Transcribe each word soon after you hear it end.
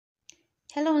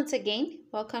Hello once again,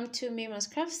 welcome to Mimo's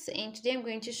Crafts, and today I'm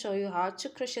going to show you how to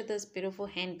crochet this beautiful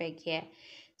handbag here.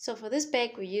 So for this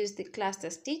bag we use the cluster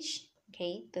stitch,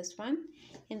 okay, this one,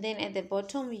 and then at the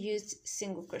bottom we used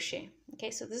single crochet. Okay,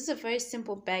 so this is a very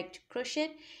simple bag to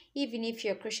crochet. Even if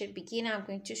you're a crochet beginner, I'm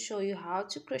going to show you how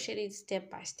to crochet it step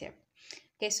by step.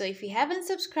 Okay, so if you haven't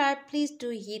subscribed, please do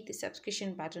hit the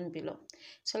subscription button below.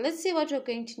 So let's see what we're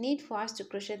going to need for us to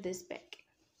crochet this bag.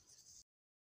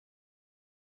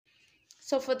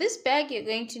 So for this bag, you're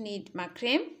going to need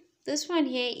macrame. This one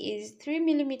here is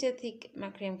 3mm thick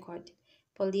macrame cord,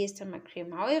 polyester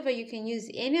macrame. However, you can use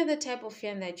any other type of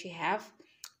yarn that you have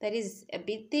that is a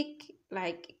bit thick,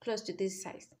 like close to this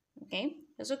size. Okay,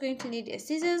 you're also going to need a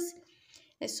scissors,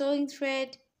 a sewing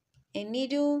thread, a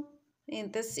needle,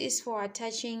 and this is for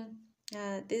attaching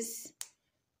this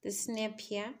snap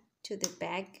here to the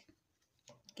bag.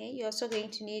 Okay, you're also going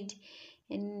to need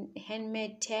a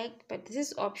handmade tag, but this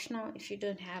is optional if you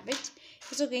don't have it.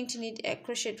 You're also going to need a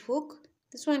crochet hook.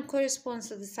 This one corresponds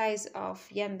to the size of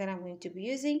yarn that I'm going to be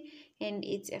using, and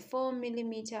it's a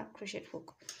 4mm crochet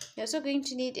hook. You're also going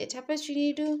to need a tapestry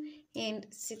needle and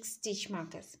 6 stitch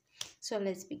markers. So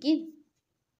let's begin.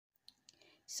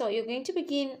 So you're going to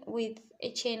begin with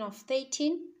a chain of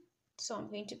 13. So I'm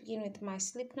going to begin with my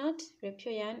slip knot. Wrap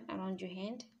your yarn around your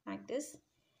hand like this,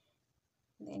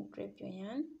 then grab your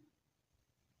yarn.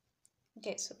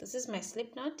 Okay, so this is my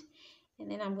slip knot, and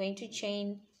then I'm going to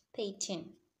chain 13.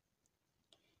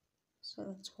 So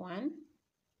that's 1,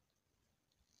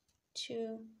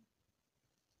 2,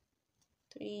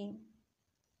 3,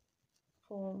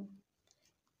 4,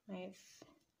 5.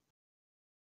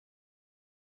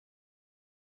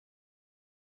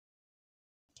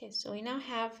 Okay, so we now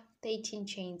have 13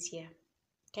 chains here.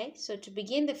 Okay, so to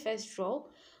begin the first row,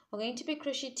 we're going to be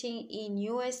crocheting in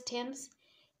US terms,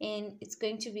 and it's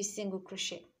going to be single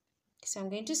crochet. So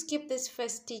I'm going to skip this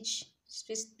first stitch,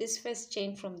 this first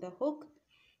chain from the hook,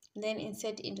 and then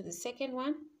insert into the second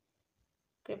one,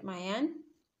 grab my yarn,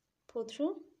 pull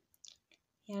through,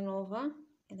 yarn over,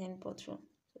 and then pull through.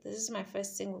 So this is my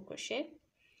first single crochet,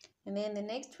 and then the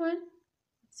next one,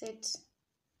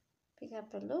 pick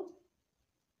up a loop,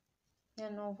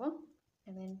 yarn over,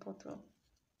 and then pull through.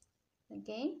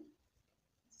 Again,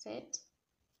 set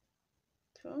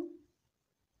through,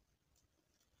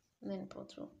 and then pull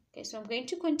through. Okay, so I'm going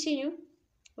to continue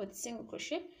with single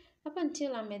crochet up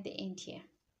until I'm at the end here.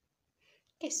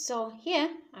 Okay, so here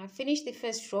I finished the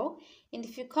first row, and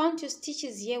if you count your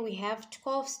stitches here, we have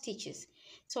 12 stitches.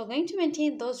 So we're going to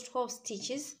maintain those 12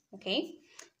 stitches. Okay,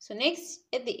 so next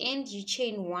at the end you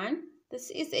chain 1. This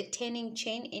is a turning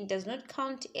chain and does not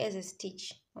count as a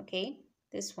stitch. Okay,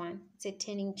 this one, it's a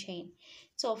turning chain.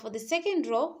 So for the second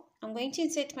row, I'm going to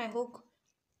insert my hook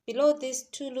below these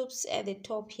 2 loops at the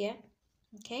top here.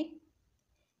 Okay,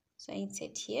 so I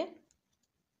insert here.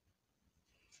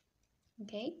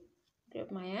 Okay,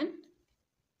 grab my yarn,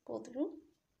 pull through,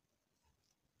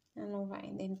 and over,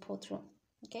 and then pull through.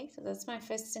 Okay, so that's my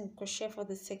first single crochet for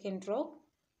the second row.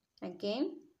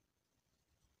 Again,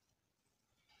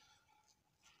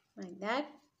 like that.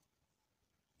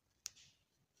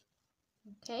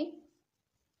 Okay,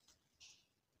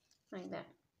 like that.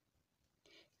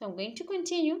 So I'm going to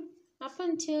continue up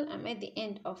until I'm at the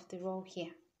end of the row here.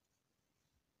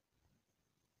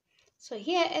 So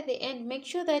here at the end, make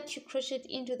sure that you crochet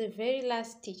into the very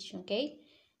last stitch, okay,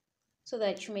 so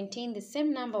that you maintain the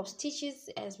same number of stitches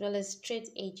as well as straight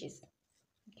edges.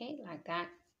 Okay, like that.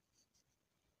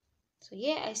 So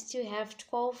here I still have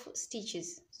 12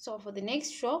 stitches. So for the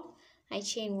next row, I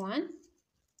chain 1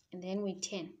 and then we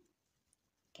turn.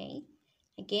 Okay,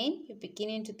 again you begin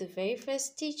into the very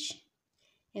first stitch,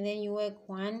 and then you work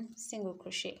 1 single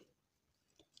crochet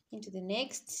into the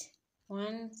next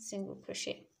 1 single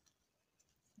crochet.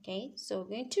 Okay, so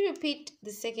we're going to repeat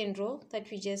the second row that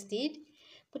we just did,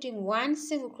 putting 1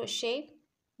 single crochet,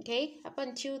 okay, up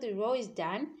until the row is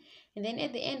done, and then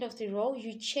at the end of the row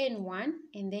you chain 1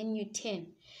 and then you turn.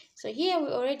 So here we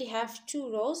already have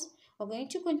 2 rows. We're going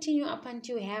to continue up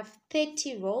until we have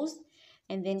 30 rows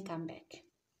and then come back.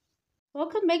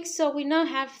 Welcome back. So we now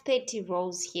have 30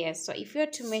 rows here. So if you were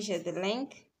to measure the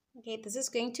length, okay, this is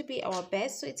going to be our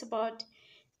best. So it's about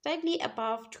slightly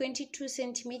above 22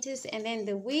 centimeters, and then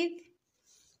the width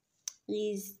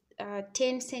is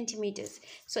 10 centimeters.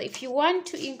 So if you want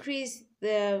to increase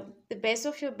the base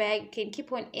of your bag, you can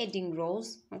keep on adding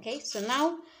rows. Okay, so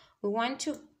now we want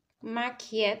to mark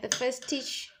here the first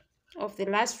stitch of the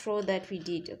last row that we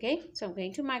did. Okay, so I'm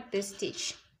going to mark this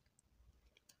stitch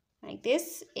like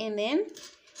this, and then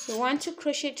we want to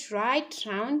crochet it right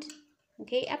round,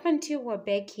 okay, up until we're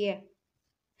back here.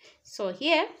 So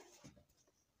here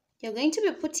you're going to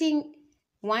be putting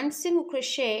 1 single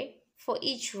crochet for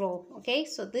each row. Okay,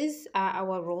 so these are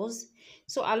our rows.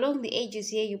 So along the edges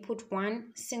here, you put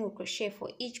 1 single crochet for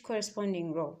each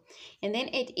corresponding row, and then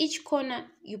at each corner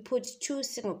you put 2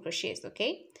 single crochets.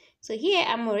 Okay, so here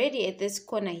I'm already at this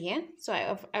corner here, so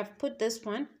I've put this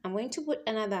one. I'm going to put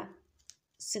another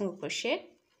single crochet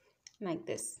like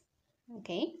this.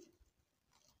 Okay,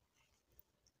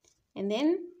 and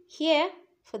then here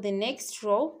for the next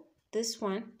row, this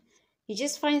one, you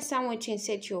just find somewhere to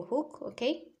insert your hook.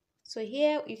 Okay, so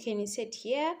here you can insert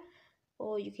here,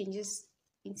 or you can just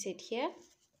insert here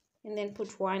and then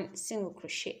put 1 single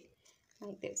crochet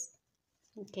like this.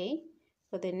 Okay,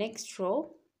 for the next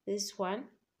row, this one,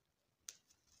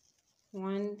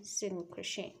 1 single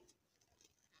crochet.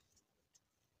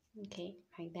 Okay,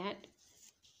 like that.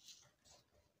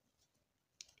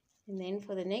 And then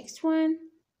for the next one,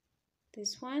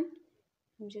 this one,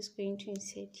 I'm just going to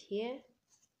insert here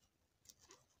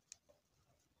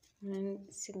 1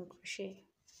 single crochet.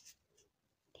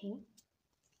 Okay,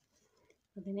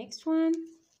 for the next one,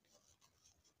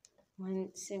 1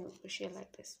 single crochet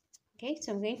like this. Okay,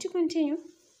 so I'm going to continue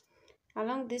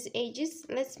along these edges.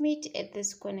 Let's meet at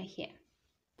this corner here.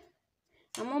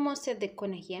 I'm almost at the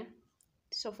corner here,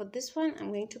 so for this one I'm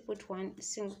going to put 1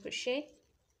 single crochet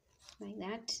like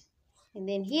that, and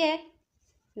then here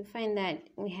you find that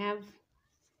we have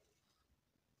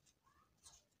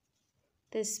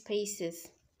the spaces.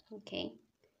 Okay,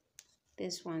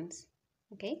 these ones.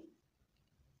 Okay,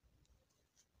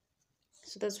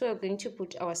 so that's where we're going to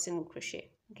put our single crochet.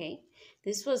 Okay,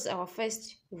 this was our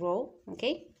first row,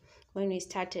 okay, when we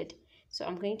started. So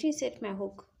I'm going to insert my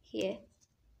hook here,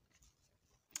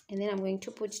 and then I'm going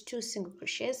to put 2 single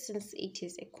crochets since it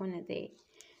is a corner there,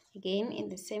 again in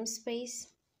the same space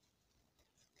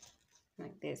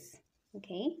like this.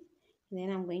 Okay, and then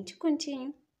I'm going to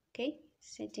continue. Okay,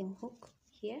 setting hook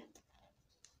here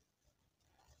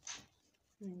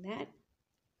like that,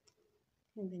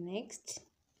 and the next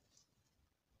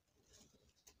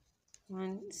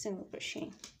 1 single crochet.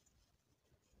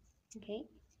 Okay,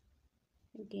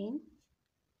 again,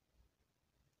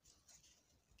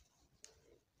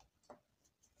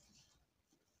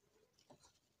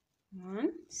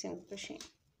 one single crochet.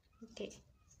 Okay,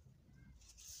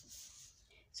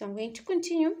 so I'm going to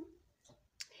continue,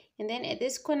 and then at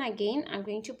this corner again I'm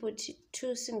going to put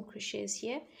 2 single crochets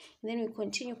here, and then we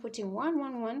continue putting 1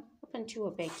 1 1 up until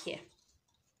we're back here.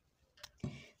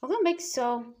 Welcome back.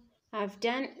 So I've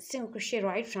done single crochet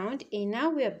right round, and now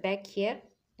we are back here.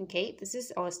 Okay, this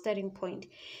is our starting point.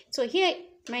 So here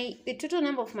the total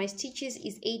number of my stitches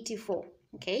is 84.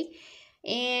 Okay,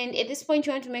 and at this point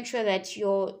you want to make sure that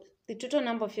the total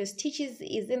number of your stitches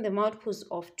is in the multiples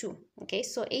of 2. Okay,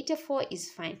 so 84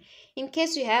 is fine. In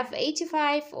case you have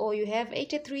 85 or you have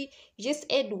 83, you just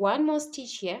add 1 more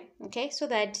stitch here. Okay, so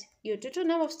that your total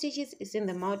number of stitches is in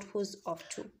the multiples of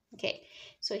 2. Okay,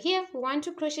 so here we want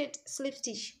to crochet slip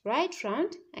stitch right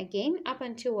round again up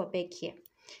until we're back here.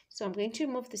 So I'm going to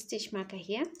remove the stitch marker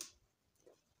here,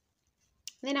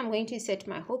 then I'm going to insert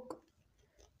my hook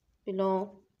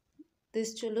below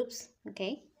these 2 loops.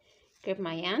 Okay, grab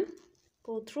my yarn,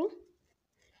 pull through,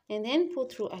 and then pull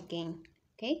through again.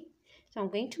 Okay, so I'm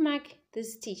going to mark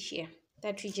this stitch here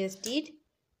that we just did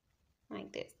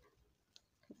like this.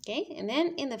 Okay, and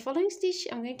then in the following stitch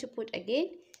I'm going to put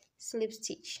again slip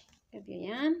stitch. Grab your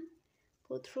yarn,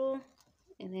 pull through,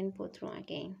 and then pull through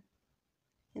again.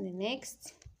 And the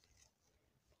next,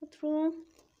 pull through,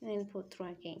 and then pull through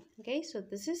again. Okay, so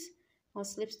this is our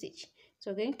slip stitch.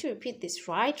 So we're going to repeat this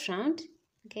right round.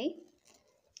 Okay,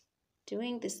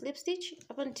 doing the slip stitch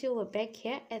up until we're back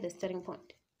here at the starting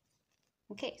point.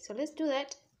 Okay, so let's do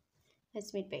that.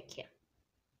 Let's meet back here.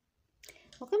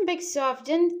 Welcome back. So I've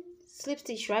done slip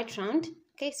stitch right round.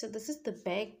 Okay, so this is the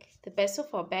back, the base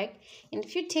of our bag. And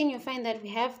if you turn, you'll find that we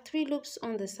have 3 loops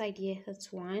on the side here.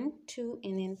 That's 1, 2,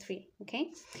 and then 3.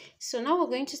 Okay, so now we're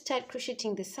going to start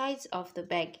crocheting the sides of the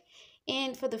bag.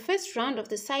 And for the first round of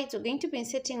the sides, we're going to be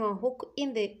inserting our hook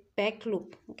in the back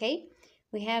loop. Okay,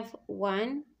 we have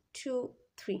 1, 2,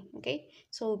 3. Okay,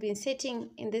 so we'll be inserting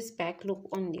in this back loop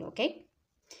only. Okay,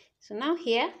 so now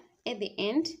here at the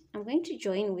end, I'm going to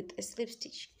join with a slip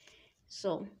stitch.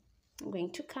 So I'm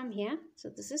going to come here. So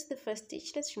this is the first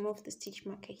stitch. Let's remove the stitch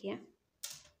marker here.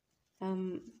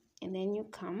 And then you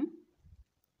come.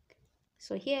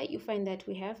 So here you find that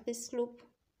we have this loop,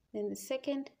 then the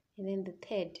second, and then the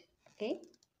third. Okay,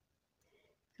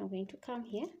 so I'm going to come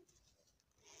here.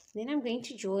 Then I'm going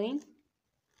to join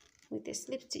with a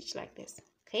slip stitch like this.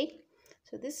 Okay,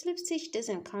 so this slip stitch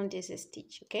doesn't count as a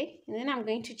stitch. Okay, and then I'm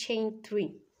going to chain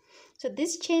 3. So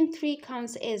this chain 3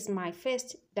 counts as my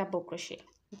first double crochet.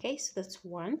 Okay, so that's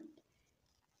 1,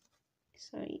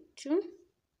 sorry, 2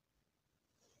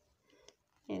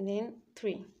 and then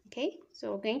 3. Okay,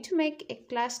 so we're going to make a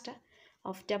cluster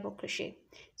of double crochet.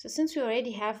 So since we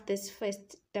already have this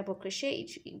first double crochet,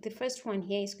 the first one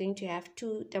here is going to have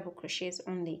 2 double crochets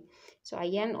only. So I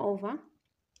yarn over,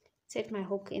 set my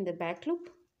hook in the back loop,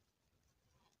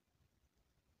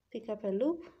 pick up a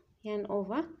loop, yarn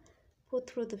over, pull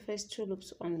through the first 2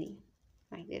 loops only,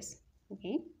 like this.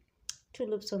 Okay, 2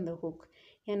 loops on the hook,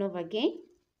 yarn over again,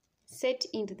 set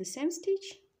into the same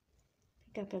stitch,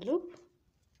 pick up a loop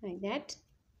like that,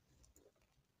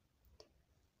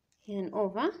 yarn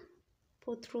over,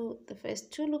 pull through the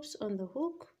first 2 loops on the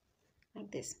hook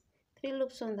like this, 3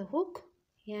 loops on the hook,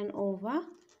 yarn over,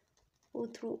 pull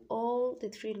through all the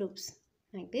 3 loops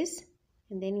like this,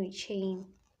 and then we chain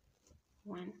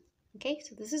 1. Okay,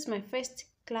 so this is my first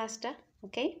cluster,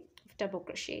 okay, of double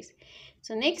crochets.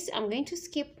 So next I'm going to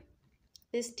skip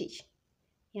this stitch,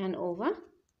 yarn over,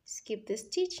 skip this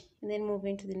stitch, and then move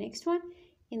into the next one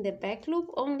in the back loop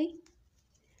only,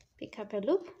 pick up a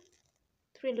loop,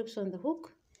 3 loops on the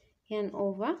hook, yarn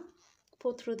over,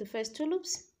 pull through the first 2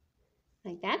 loops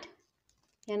like that,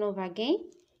 yarn over again,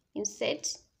 insert,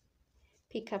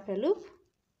 pick up a loop,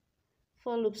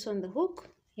 4 loops on the hook,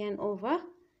 yarn over,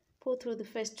 pull through the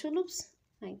first 2 loops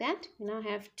like that. We now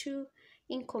have 2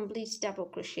 incomplete double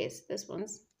crochets. This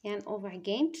one's yarn over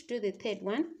again to do the third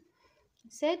one,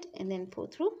 insert, and then pull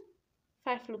through,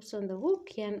 5 loops on the hook,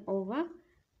 yarn over,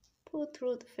 pull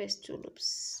through the first 2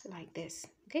 loops like this.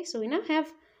 Okay, so we now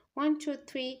have 1, 2,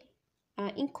 3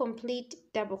 incomplete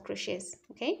double crochets.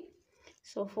 Okay,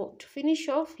 so to finish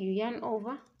off, you yarn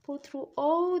over, pull through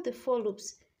all the 4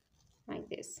 loops like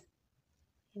this,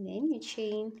 and then you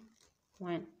chain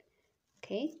 1.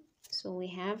 Okay, so we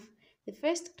have the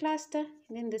first cluster,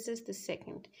 and then this is the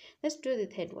second. Let's do the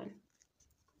third one.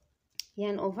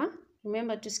 Yarn over,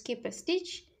 remember to skip a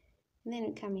stitch, and then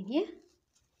we come in here.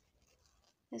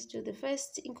 Let's do the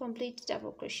first incomplete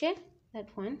double crochet,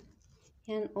 that one,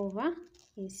 yarn over,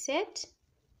 insert,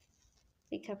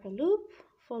 pick up a loop,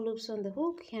 4 loops on the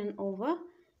hook, yarn over,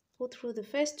 pull through the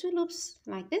first 2 loops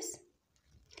like this.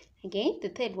 Again, the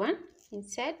third one,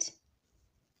 insert,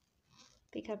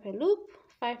 pick up a loop,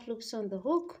 5 loops on the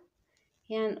hook,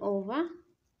 yarn over,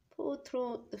 pull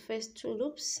through the first 2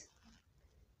 loops.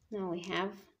 Now we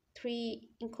have 3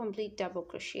 incomplete double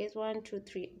crochets, 1, 2,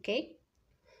 3. Okay,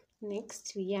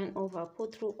 next we yarn over, pull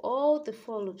through all the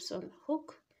 4 loops on the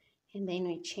hook, and then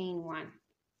we chain 1.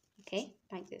 Okay,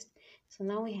 like this. So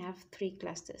now we have 3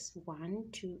 clusters, 1,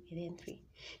 2, and then 3.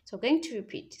 So we're going to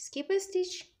repeat, skip a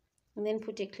stitch and then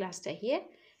put a cluster here.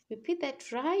 Repeat that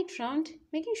right round,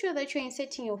 making sure that you're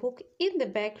inserting your hook in the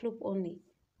back loop only.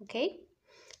 Okay,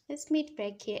 let's meet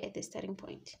back here at the starting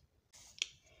point.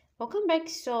 Welcome back.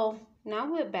 So now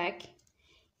we're back,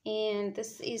 and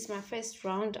this is my first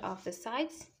round of the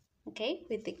sides, okay,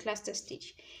 with the cluster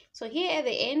stitch. So here at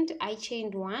the end I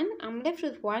chained 1. I'm left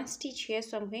with 1 stitch here,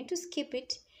 so I'm going to skip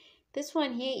it. This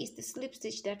one here is the slip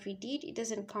stitch that we did. It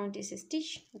doesn't count as a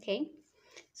stitch. Okay,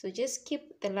 so just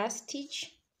skip the last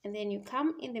stitch, and then you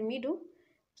come in the middle.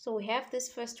 So we have this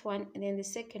first one and then the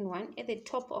second one at the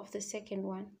top of the second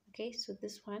one. Okay, so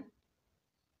this one,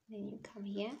 then you come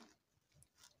here,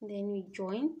 and then we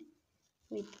join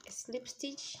with a slip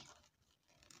stitch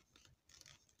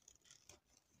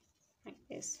like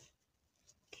this.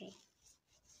 Okay,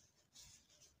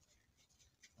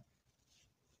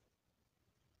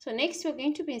 so next we're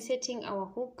going to be inserting our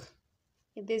hook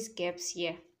in these gaps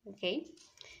here. Okay,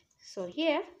 so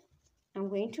here I'm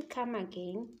going to come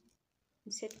again,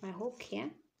 insert my hook here,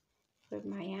 grab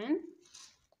my yarn,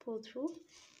 pull through,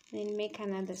 then make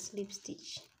another slip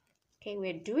stitch. Okay,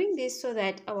 we're doing this so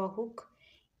that our hook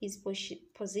is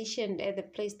positioned at the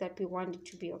place that we want it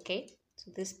to be. Okay,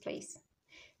 so this place.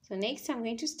 So next I'm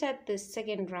going to start the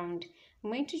second round.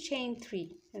 I'm going to chain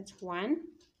 3. That's 1,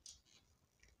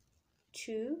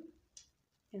 2,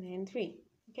 and then 3.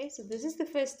 Okay, so this is the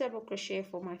first double crochet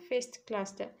for my first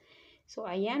cluster. So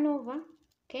I yarn over,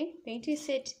 okay, going to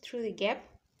insert through the gap,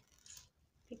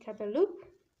 pick up a loop,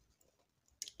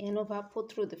 yarn over, pull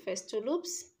through the first 2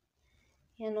 loops,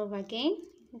 yarn over again,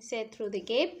 insert through the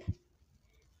gap,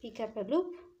 pick up a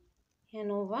loop,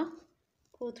 yarn over,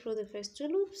 pull through the first 2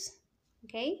 loops,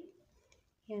 okay,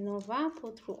 yarn over,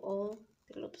 pull through all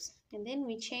the loops, and then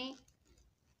we chain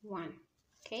 1.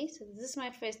 Okay, so this is my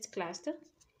first cluster.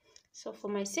 So for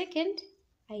my second,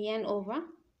 I yarn over,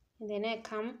 and then I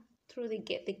come through the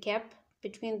gap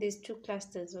between these 2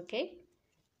 clusters. Okay,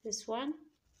 this one,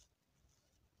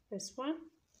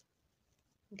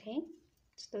 okay,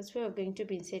 so that's where we're going to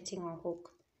be inserting our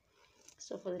hook.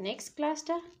 So for the next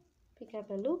cluster, pick up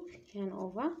a loop, yarn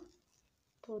over,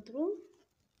 pull through,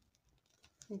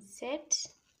 insert,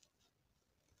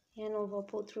 yarn over,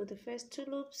 pull through the first 2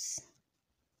 loops.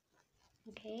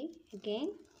 Okay,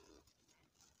 again,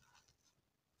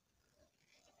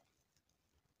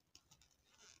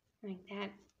 like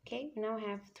that. Okay, we now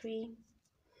have 3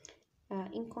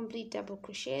 incomplete double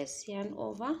crochets. Yarn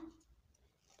over,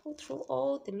 pull through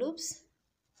all the loops,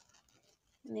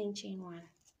 and then chain 1.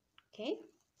 Okay,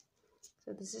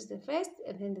 so this is the first,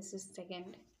 and then this is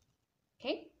second.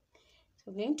 Okay,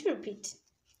 so we're going to repeat,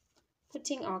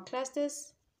 putting our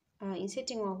clusters,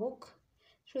 inserting our hook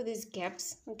through these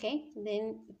gaps. Okay,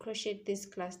 then crochet these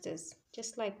clusters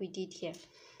just like we did here.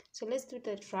 So let's do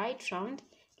that right round.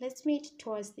 Let's meet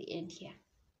towards the end here.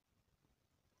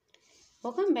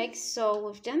 Welcome back. So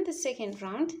we've done the second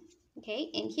round. Okay,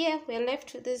 and here we're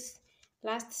left with this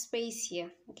last space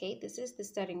here. Okay, this is the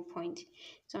starting point.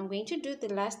 So I'm going to do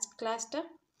the last cluster.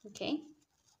 Okay,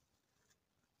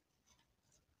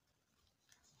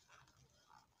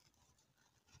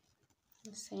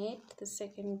 insert the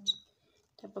second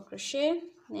double crochet.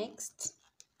 Next,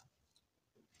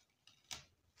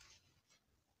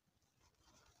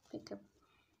 pick up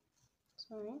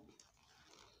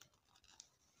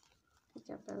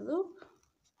a loop.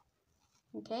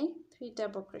 Okay, 3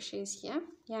 double crochets here,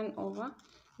 yarn over,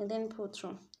 and then pull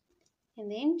through, and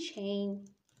then chain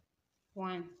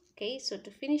 1. Okay, so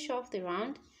to finish off the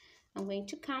round, I'm going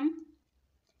to come,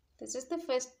 this is the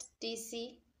first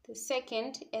DC, the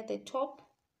second at the top,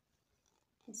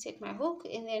 insert my hook,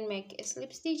 and then make a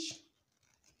slip stitch.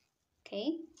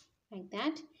 Okay, like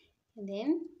that, and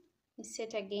then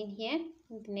insert again here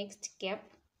in the next gap,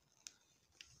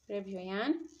 grab your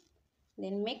yarn,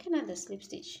 then make another slip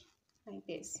stitch like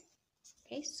this.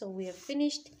 Okay, so we have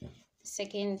finished the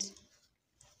second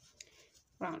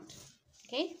round.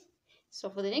 Okay, so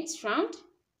for the next round,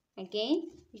 again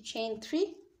you chain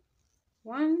 3,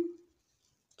 1,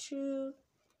 2,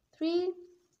 3,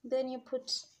 then you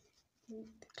put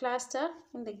the cluster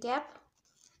in the gap,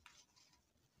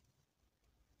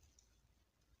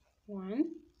 1,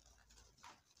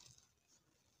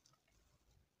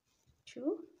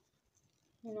 2,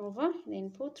 and over,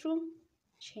 then pull through,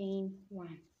 chain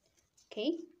 1.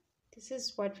 Okay, this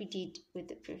is what we did with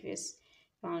the previous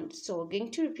round. So we're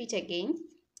going to repeat again.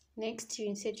 Next, you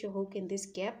insert your hook in this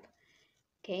gap.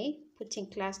 Okay, putting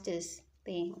clusters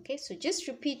there. Okay, so just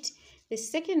repeat the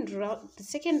second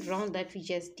round that we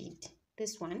just did,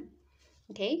 this one.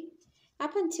 Okay,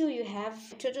 up until you have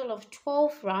a total of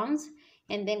 12 rounds,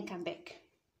 and then come back.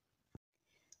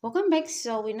 Welcome back.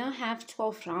 So we now have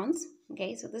 12 rounds.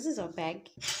 Okay, so this is our bag.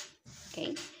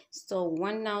 Okay, so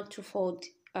one now to fold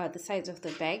the sides of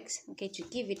the bags, okay, to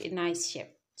give it a nice shape.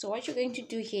 So what you're going to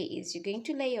do here is you're going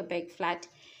to lay your bag flat.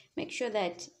 Make sure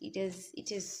that it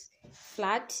is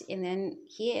flat, and then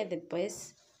here at the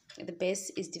base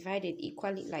is divided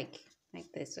equally like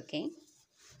this. Okay,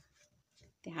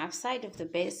 the half side of the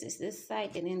base is this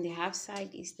side, and then the half side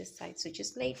is this side. So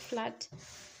just lay it flat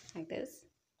like this.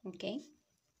 Okay,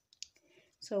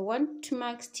 so I want to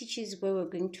mark stitches where we're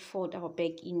going to fold our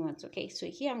bag inwards. Okay, so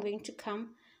here I'm going to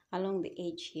come along the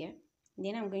edge here, and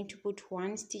then I'm going to put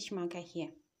 1 stitch marker here.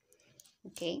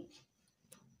 Okay,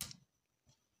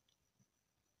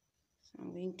 so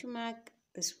I'm going to mark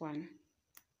this one.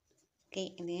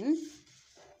 Okay, and then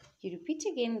you repeat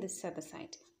again this other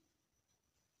side.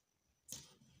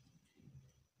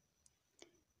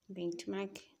 I'm going to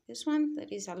mark this one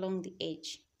that is along the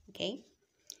edge. Okay,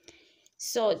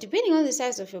 so depending on the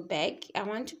size of your bag, I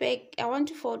want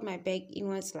to fold my bag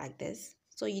inwards like this.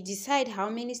 So you decide how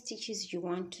many stitches you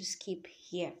want to skip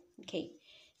here. Okay,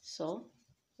 so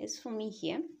as for me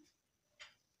here,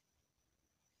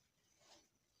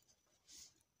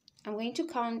 I'm going to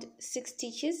count 6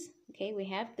 stitches. Okay, we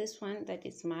have this one that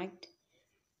is marked,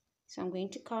 so I'm going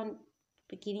to count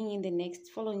beginning in the next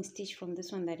following stitch from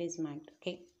this one that is marked.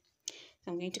 Okay,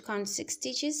 so I'm going to count 6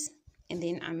 stitches, and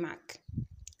then I mark.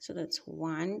 So that's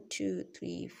 1, 2,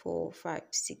 3, 4, 5,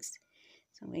 6.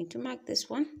 So I'm going to mark this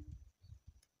one.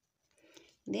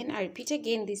 Then I repeat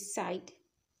again this side.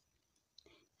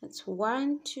 That's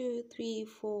 1, 2, 3,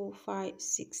 4, 5,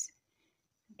 6.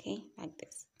 Okay, like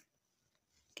this.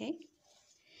 Okay,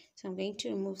 so I'm going to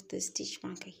remove the stitch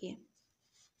marker here.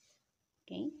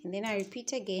 Okay, and then I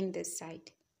repeat again this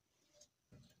side.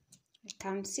 I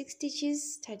count 6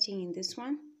 stitches starting in this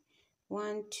one.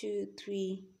 1, 2,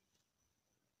 3.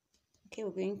 Okay,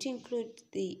 we're going to include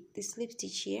the slip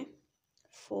stitch here.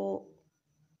 4,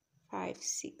 5,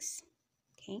 6.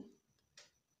 Okay,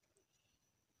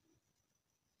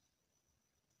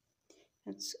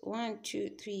 that's 1, 2,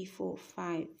 3, 4,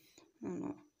 5.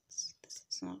 No, this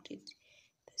is not it.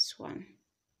 This one.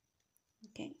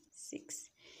 Okay. 6.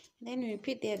 Then we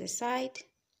repeat the other side.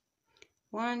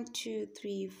 1 2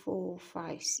 3 4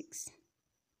 5 6.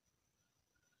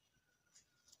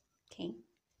 Okay,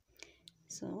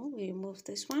 so we remove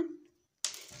this one.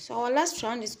 So our last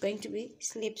round is going to be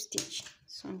slip stitch.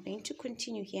 So I'm going to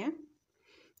continue here.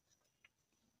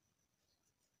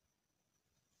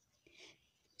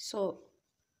 So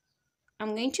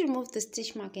I'm going to remove the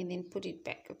stitch mark and then put it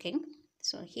back. Okay,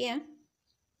 so here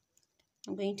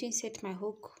I'm going to insert my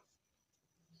hook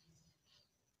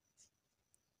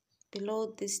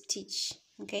below this stitch.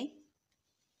 Okay,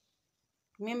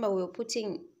 remember we were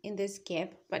putting in this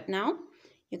gap, but now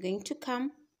you're going to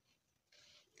come,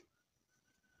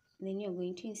 then you're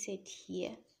going to insert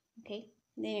here. Okay,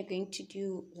 then you're going to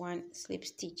do one slip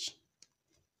stitch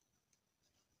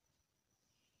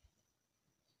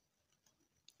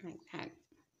like that.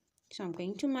 So I'm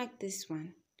going to mark this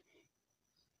one,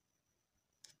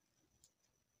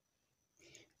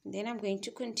 then I'm going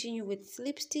to continue with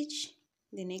slip stitch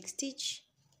the next stitch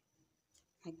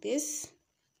like this.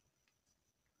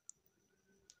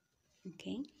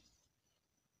 Okay,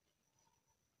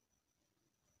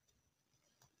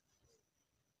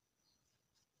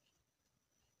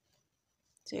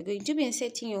 so you're going to be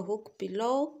inserting your hook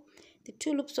below the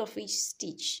 2 loops of each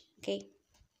stitch. Okay,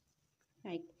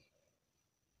 like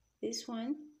this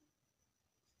one.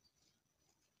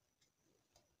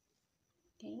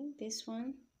 Okay, this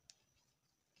one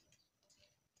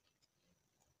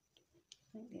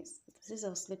like this. This is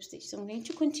our slip stitch. So I'm going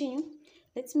to continue.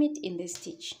 Let's meet in this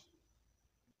stitch.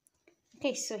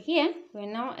 Okay, so here we're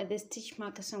now at the stitch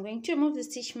marker. So I'm going to remove the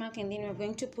stitch mark and then we're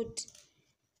going to put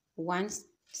one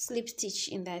slip stitch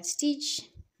in that stitch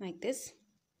like this.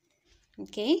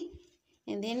 Okay,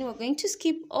 and then we're going to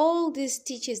skip all these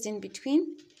stitches in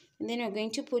between, and then we're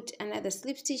going to put another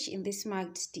slip stitch in this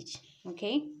marked stitch.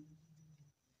 Okay,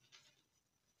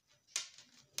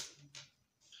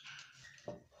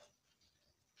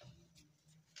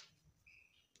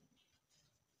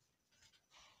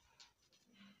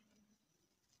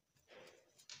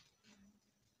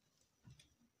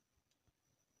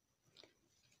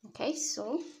 okay,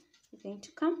 so you're going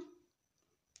to come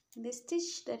in the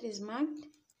stitch that is marked,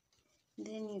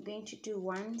 then you're going to do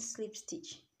one slip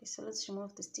stitch. Okay, so let's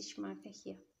remove the stitch marker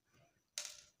here.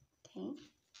 Okay,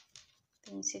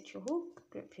 then insert your hook,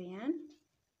 grab your yarn,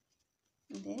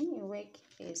 and then you work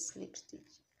a slip stitch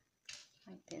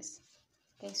like this.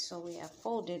 Okay, so we have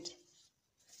folded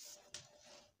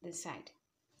the side.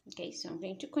 Okay, so I'm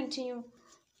going to continue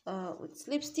with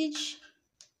slip stitch.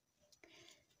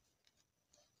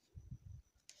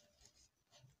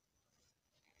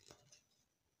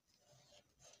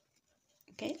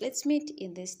 Okay, let's meet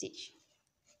in this stitch.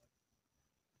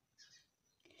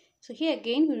 So here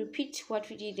again we repeat what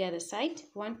we did the other side.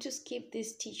 We want to skip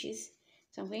these stitches,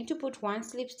 so I'm going to put one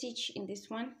slip stitch in this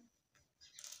one,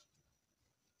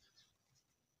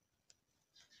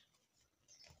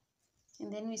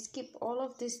 and then we skip all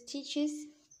of these stitches,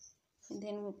 and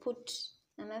then we'll put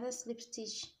another slip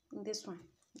stitch in this one.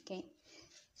 Okay,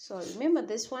 so remember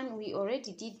this one we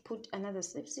already did put another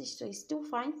slip stitch, so it's still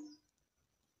fine.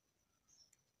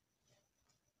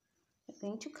 You're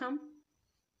going to come,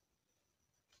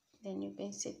 then you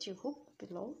can set your hook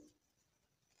below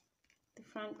the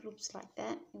front loops like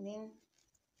that, and then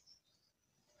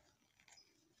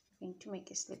you're going to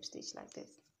make a slip stitch like this.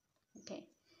 Okay,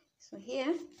 so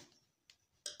here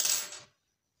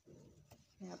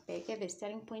we are back at the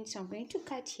starting point, so I'm going to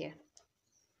cut here.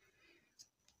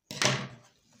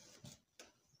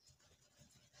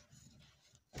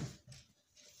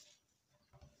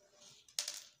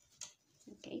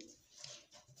 Okay,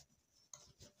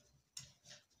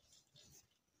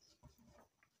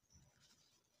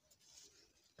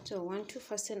 so I want to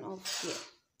fasten off here.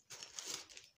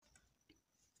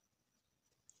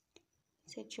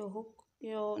 Set your hook,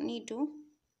 your needle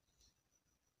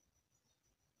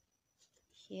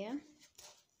here,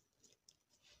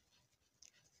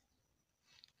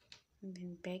 and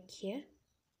then back here.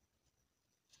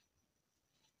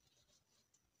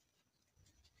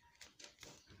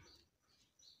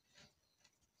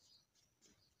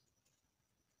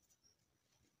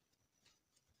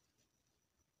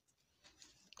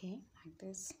 Okay, like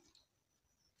this.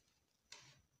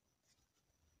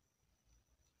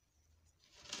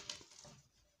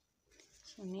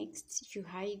 So next you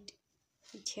hide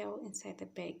the tail inside the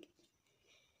bag.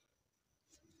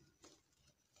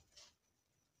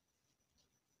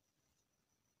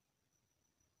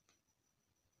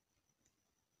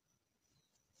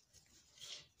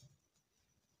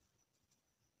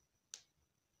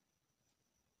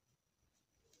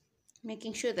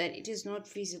 Making sure that it is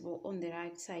not visible on the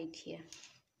right side here.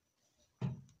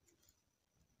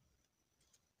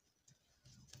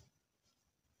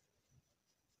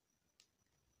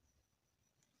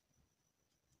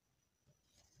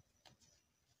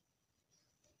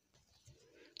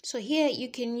 So here you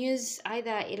can use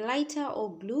either a lighter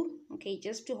or glue, okay,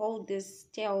 just to hold this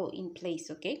tail in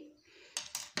place, okay.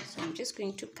 So I'm just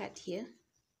going to cut here.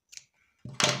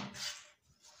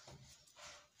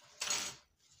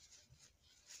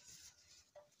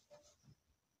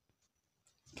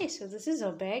 Okay, so this is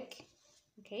our bag,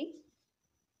 okay.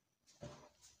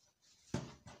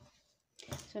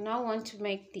 So now I want to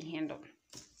make the handle.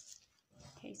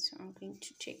 Okay, so I'm going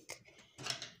to take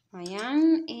my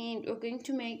yarn and we're going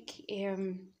to make a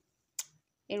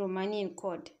Romanian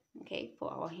cord, okay,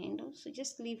 for our handle. So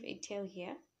just leave a tail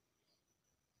here.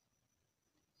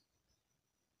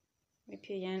 Wrap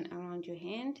your yarn around your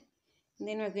hand, and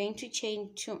then we're going to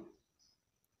chain 2.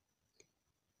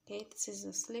 Okay, this is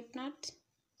a slip knot.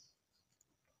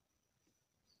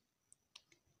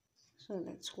 So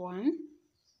that's 1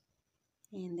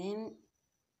 and then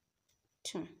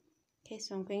 2. Okay,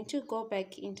 so I'm going to go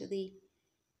back into the,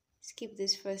 skip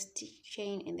this first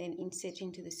chain and then insert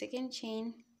into the second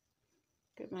chain.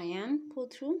 Grab my yarn, pull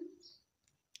through,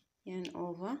 yarn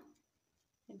over,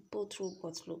 and pull through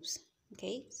both loops.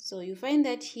 Okay, so you find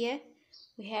that here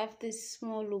we have this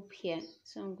small loop here.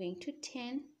 So I'm going to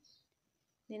turn,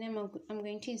 then I'm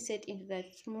going to insert into that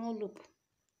small loop.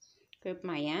 Grab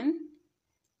my yarn,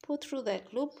 pull through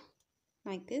that loop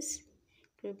like this,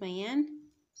 grab my yarn,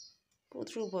 pull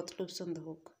through both loops on the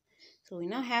hook. So we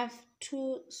now have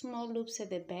 2 small loops at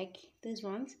the back, these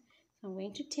ones. So I'm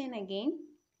going to turn again,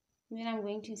 and then I'm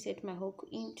going to insert my hook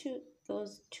into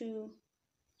those 2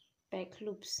 back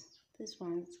loops, these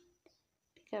ones.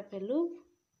 Pick up a loop,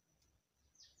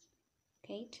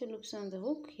 okay, 2 loops on the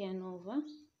hook, yarn over,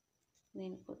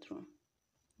 then go through.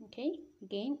 Okay,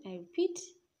 again I repeat,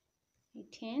 I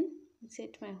turn,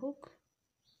 insert my hook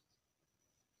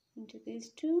into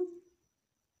these 2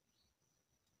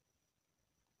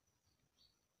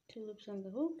 loops on the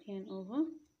hook, yarn over,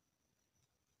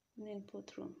 and then pull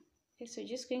through. Okay, so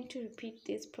just going to repeat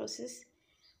this process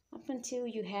up until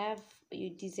you have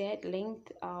your desired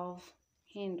length of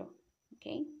handle.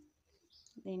 Okay,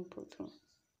 then pull through.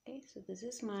 Okay, so this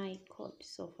is my cord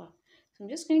so far. So I'm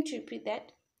just going to repeat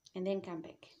that and then come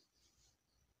back.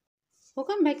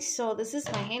 Welcome back. So this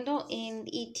is my handle and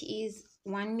it is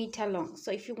 1 meter long.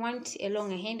 So if you want a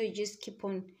longer handle, you just keep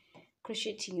on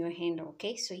crocheting your handle.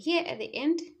 Okay, so here at the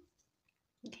end,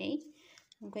 okay,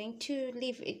 I'm going to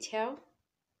leave a tail,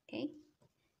 okay,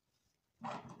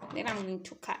 then I'm going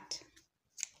to cut.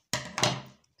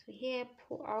 So here,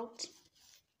 pull out,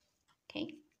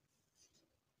 okay.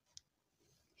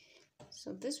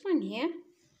 So this one here,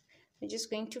 we're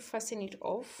just going to fasten it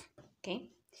off,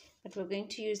 okay, but we're going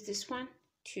to use this one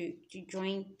to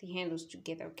join the handles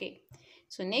together. Okay,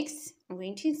 so next I'm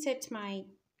going to insert my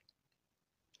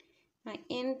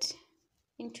end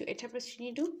into a tapestry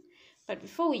needle, but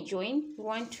before we join, we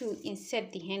want to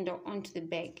insert the handle onto the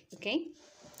bag. Okay,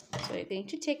 so you're going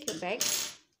to take your bag,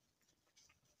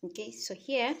 okay, so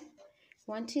here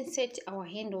we want to insert our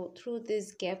handle through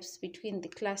these gaps between the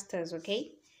clusters.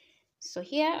 Okay, so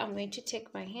here I'm going to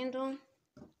take my handle,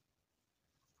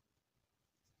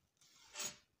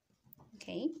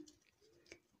 okay,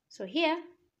 so here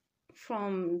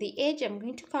from the edge I'm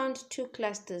going to count 2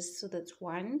 clusters, so that's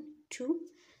 1, 2,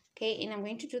 okay, and I'm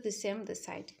going to do the same this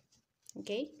side.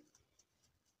 Okay,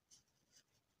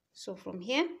 so from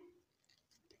here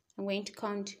I'm going to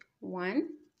count 1,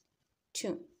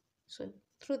 2, so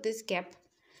through this gap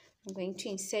I'm going to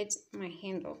insert my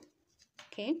handle.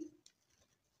 Okay,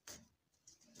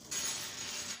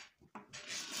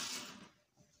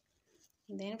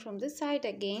 and then from this side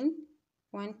again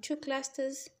 1, 2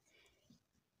 clusters,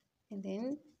 and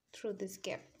then through this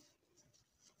gap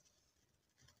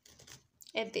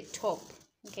at the top.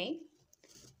 Okay,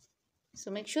 so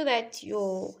make sure that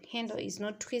your handle is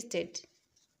not twisted.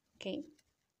 Okay,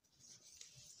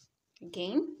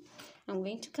 again I'm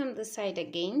going to come this side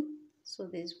again, so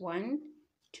there's 1,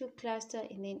 2 cluster,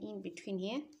 and then in between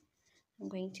here I'm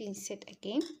going to insert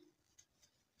again.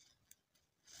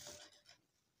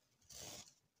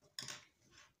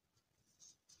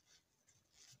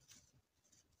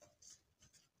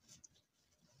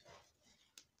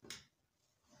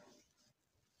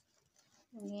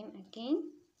 And then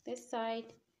again this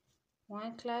side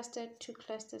 1 cluster, 2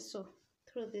 clusters, so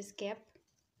through this gap.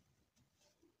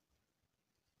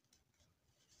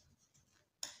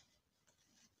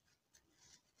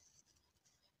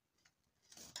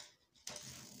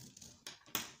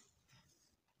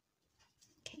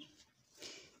 Okay,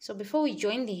 so before we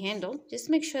join the handle, just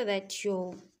make sure that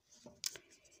your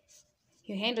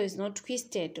handle is not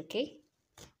twisted. Okay,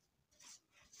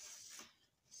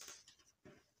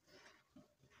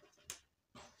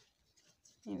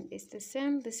 and it's the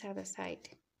same this other side.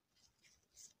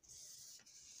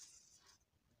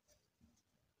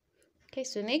 Okay,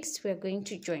 so next we are going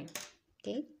to join.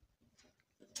 Okay.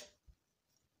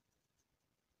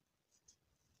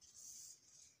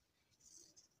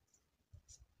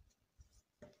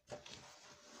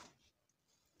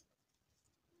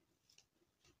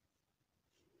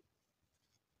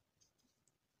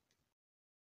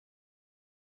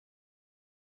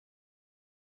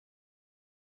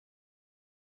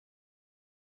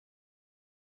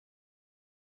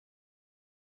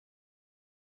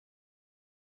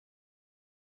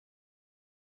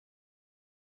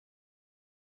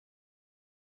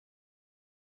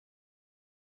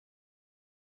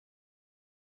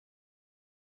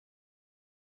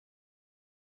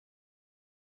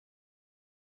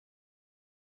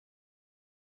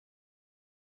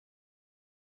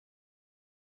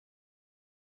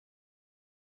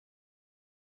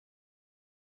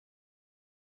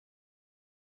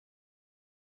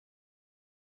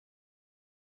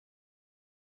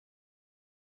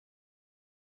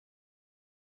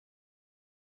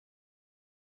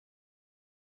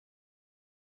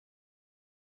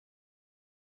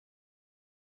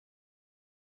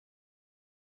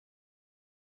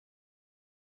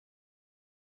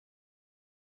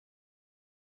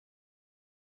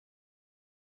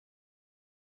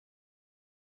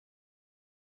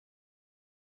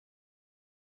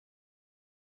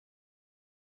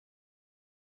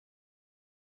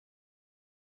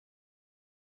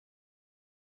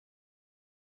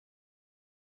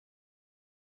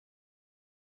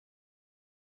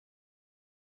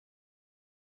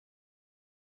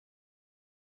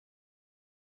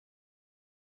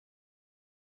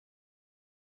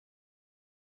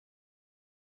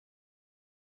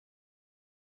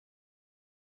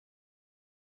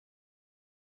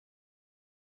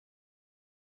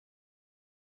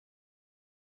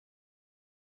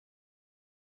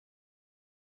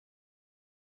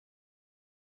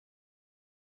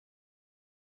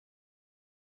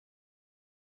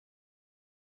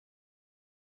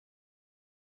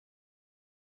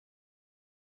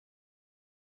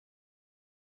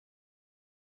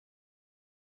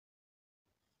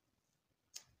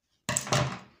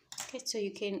 Okay, so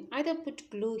you can either put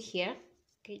glue here,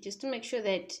 okay, just to make sure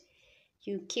that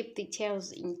you keep the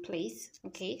tails in place.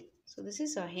 Okay, so this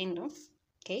is our handle.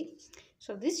 Okay,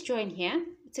 so this joint here,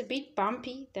 it's a bit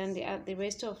bumpy than the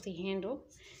rest of the handle,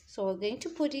 so we're going to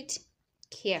put it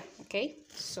here. Okay,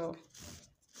 so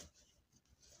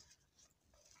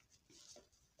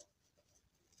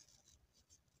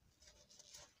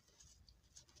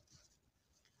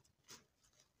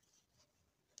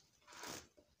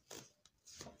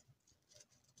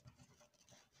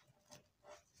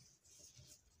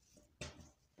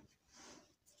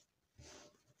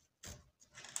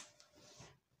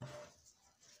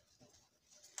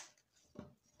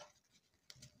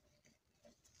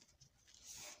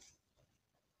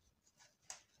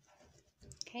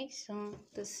okay, so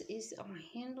this is our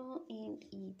handle and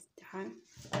it's done.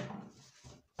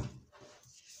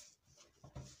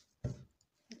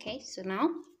 Okay, so now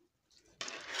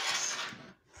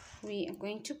we are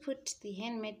going to put the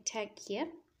handmade tag here,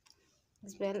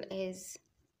 as well as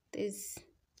this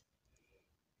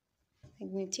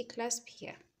magnetic clasp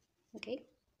here. Okay,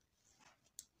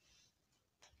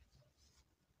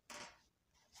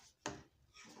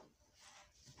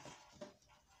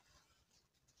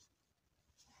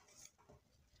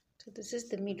 so this is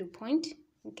the middle point.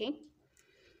 Okay,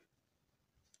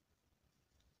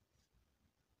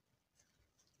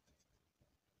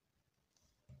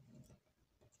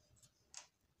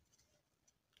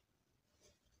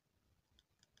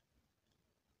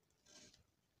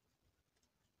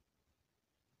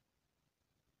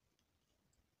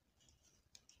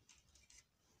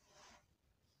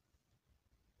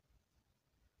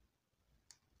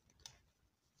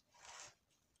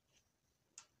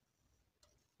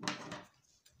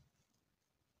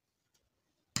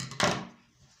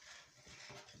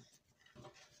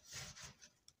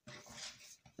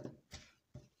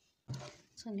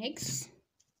 so next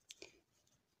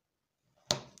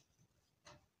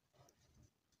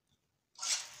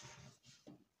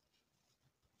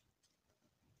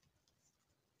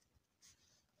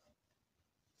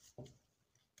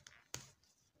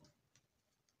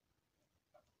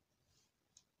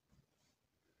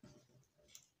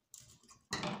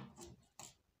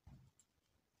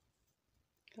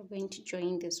we're going to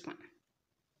join this one.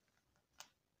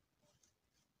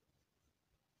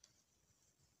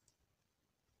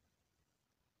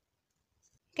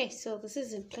 Okay, so this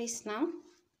is in place now.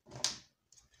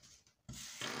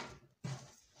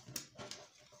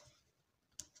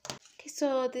 Okay,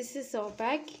 so this is our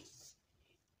bag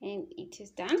and it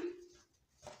is done.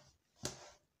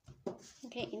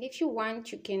 Okay, and if you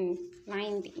want, you can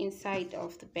line the inside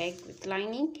of the bag with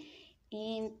lining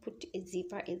and put a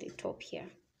zipper at the top here.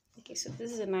 Okay, so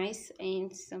this is a nice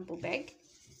and simple bag.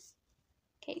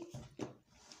 Okay,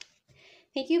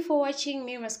 thank you for watching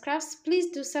Miriam's Crafts.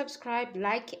 Please do subscribe,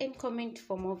 like, and comment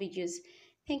for more videos.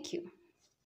 Thank you.